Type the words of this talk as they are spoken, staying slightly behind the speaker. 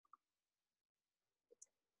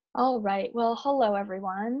All right. Well, hello,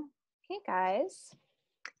 everyone. Hey guys,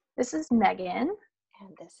 This is Megan.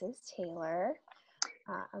 and this is Taylor.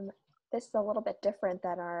 Um, this is a little bit different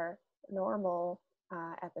than our normal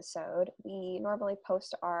episode. We normally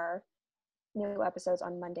post our new episodes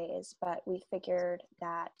on Mondays, but we figured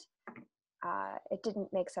that it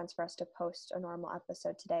didn't make sense for us to post a normal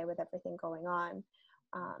episode today with everything going on.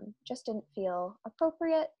 Just didn't feel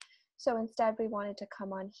appropriate. So instead, we wanted to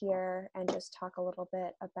come on here and just talk a little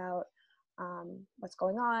bit about what's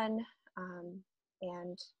going on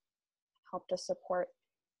and help to support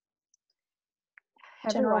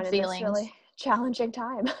General everyone in this feelings. really challenging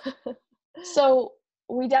time. So,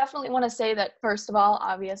 we definitely want to say that, first of all,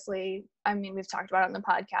 obviously, I mean, we've talked about it on the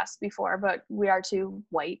podcast before, but we are two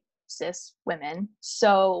white, cis women.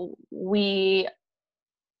 So, we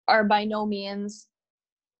are by no means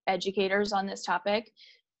educators on this topic.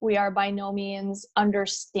 We are by no means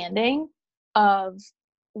understanding of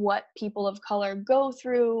what people of color go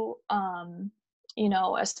through,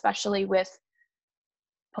 especially with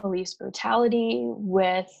police brutality,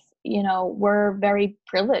 with, we're very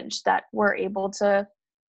privileged that we're able to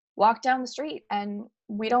walk down the street and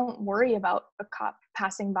we don't worry about a cop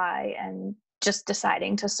passing by and just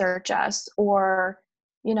deciding to search us, or,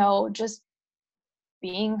 just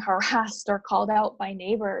being harassed or called out by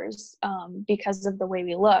neighbors because of the way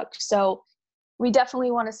we look. So we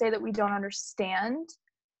definitely want to say that we don't understand,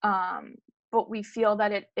 but we feel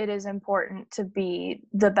that it is important to be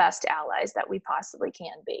the best allies that we possibly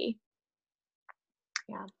can be.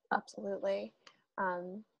 Yeah, absolutely.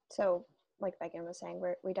 So, like Megan was saying,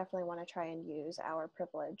 we definitely want to try and use our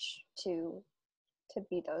privilege to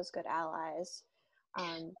be those good allies,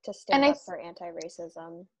 to stand up for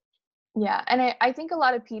anti-racism. Yeah, and I think a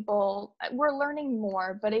lot of people, we're learning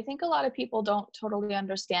more, but I think a lot of people don't totally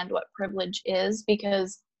understand what privilege is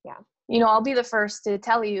because, Yeah, I'll be the first to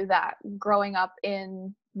tell you that growing up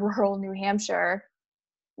in rural New Hampshire,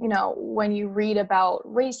 when you read about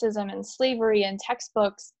racism and slavery in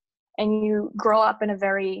textbooks and you grow up in a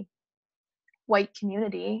very white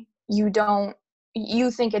community, you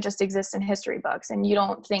think it just exists in history books and you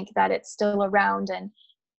don't think that it's still around. And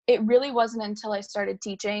it really wasn't until I started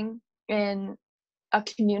teaching in a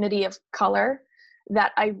community of color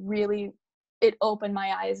that it opened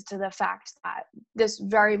my eyes to the fact that this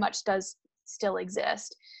very much does still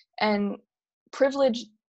exist. And privilege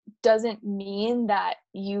doesn't mean that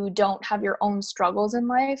you don't have your own struggles in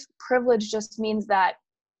life. Privilege just means that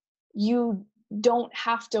you don't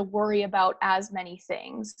have to worry about as many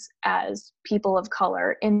things as people of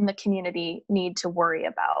color in the community need to worry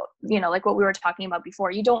about. Like what we were talking about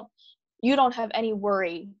before, you don't have any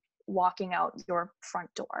worry walking out your front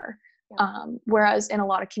door. yeah. Whereas in a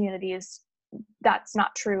lot of communities, that's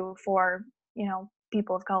not true for,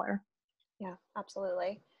 people of color. Yeah,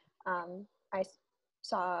 absolutely. Um, I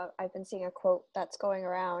I've been seeing a quote that's going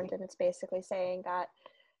around, and it's basically saying that,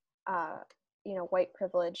 uh, white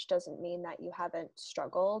privilege doesn't mean that you haven't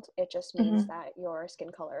struggled. It just means Mm-hmm. that your skin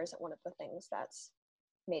color isn't one of the things that's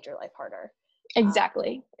made your life harder.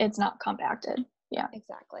 Exactly. It's not compacted. Yeah.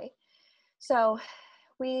 Exactly. So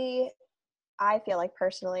I feel like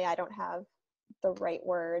personally, I don't have the right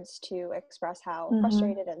words to express how Mm-hmm.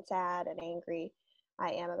 frustrated and sad and angry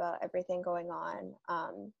I am about everything going on.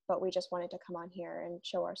 But we just wanted to come on here and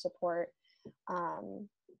show our support um,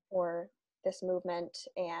 for this movement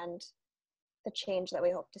and the change that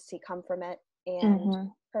we hope to see come from it, and Mm-hmm.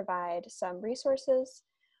 provide some resources.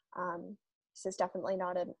 This is definitely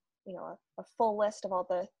not a full list of all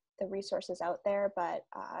the resources out there, but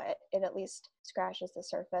it at least scratches the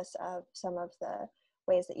surface of some of the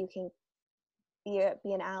ways that you can be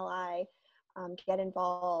an ally, get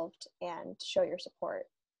involved, and show your support.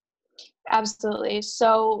 Absolutely.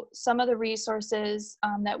 So some of the resources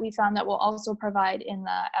that we found that we'll also provide in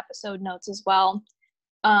the episode notes as well.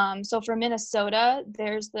 So for Minnesota,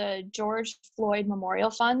 there's the George Floyd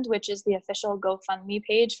Memorial Fund, which is the official GoFundMe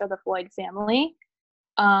page for the Floyd family.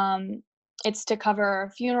 It's to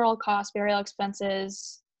cover funeral costs, burial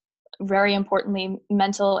expenses, very importantly,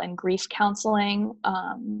 mental and grief counseling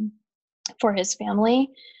for his family.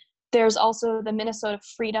 There's also the Minnesota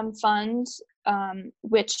Freedom Fund,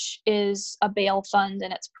 which is a bail fund,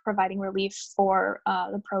 and it's providing relief for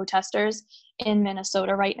the protesters in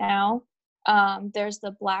Minnesota right now. There's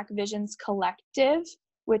the Black Visions Collective,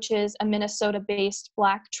 which is a Minnesota-based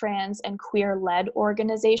Black, trans, and queer-led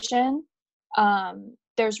organization.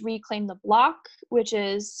 There's Reclaim the Block, which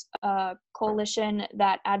is a coalition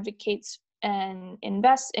that advocates and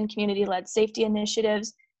invests in community-led safety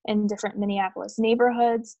initiatives in different Minneapolis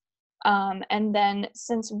neighborhoods. And then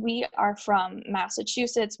since we are from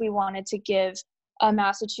Massachusetts, we wanted to give a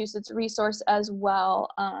Massachusetts resource as well,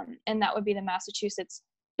 and that would be the Massachusetts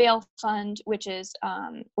Bail Fund, which is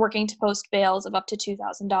working to post bails of up to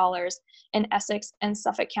 $2,000 in Essex and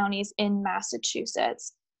Suffolk counties in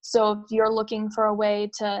Massachusetts. So if you're looking for a way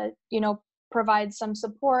to, provide some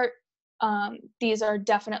support, these are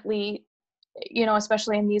definitely,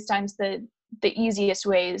 especially in these times, the easiest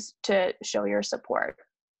ways to show your support.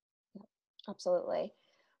 Absolutely.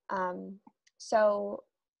 So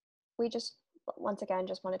we just, once again,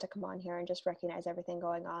 just wanted to come on here and just recognize everything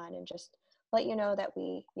going on and just let you know that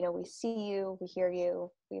we see you, we hear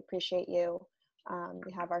you, we appreciate you,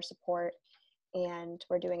 we have our support, and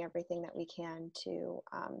we're doing everything that we can to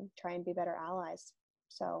try and be better allies.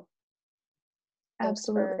 So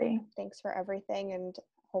Absolutely. Thanks for everything, and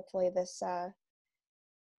hopefully this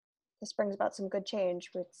brings about some good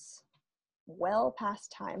change. It's well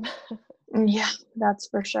past time. Yeah, that's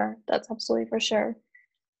for sure. That's absolutely for sure.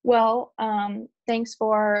 Well, thanks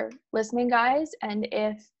for listening, guys. And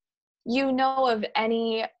if you know of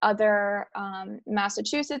any other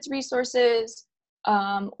Massachusetts resources,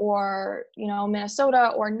 or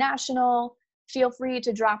Minnesota or national, feel free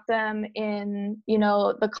to drop them in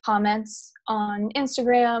the comments on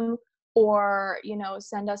Instagram, or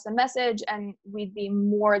send us a message, and we'd be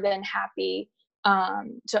more than happy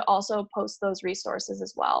to also post those resources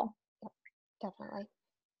as well. Definitely.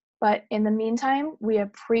 But in the meantime, we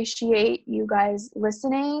appreciate you guys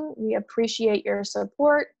listening. We appreciate your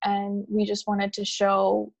support, and we just wanted to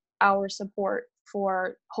show our support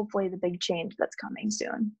for hopefully the big change that's coming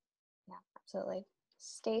soon. Yeah, absolutely.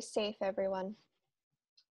 Stay safe, everyone.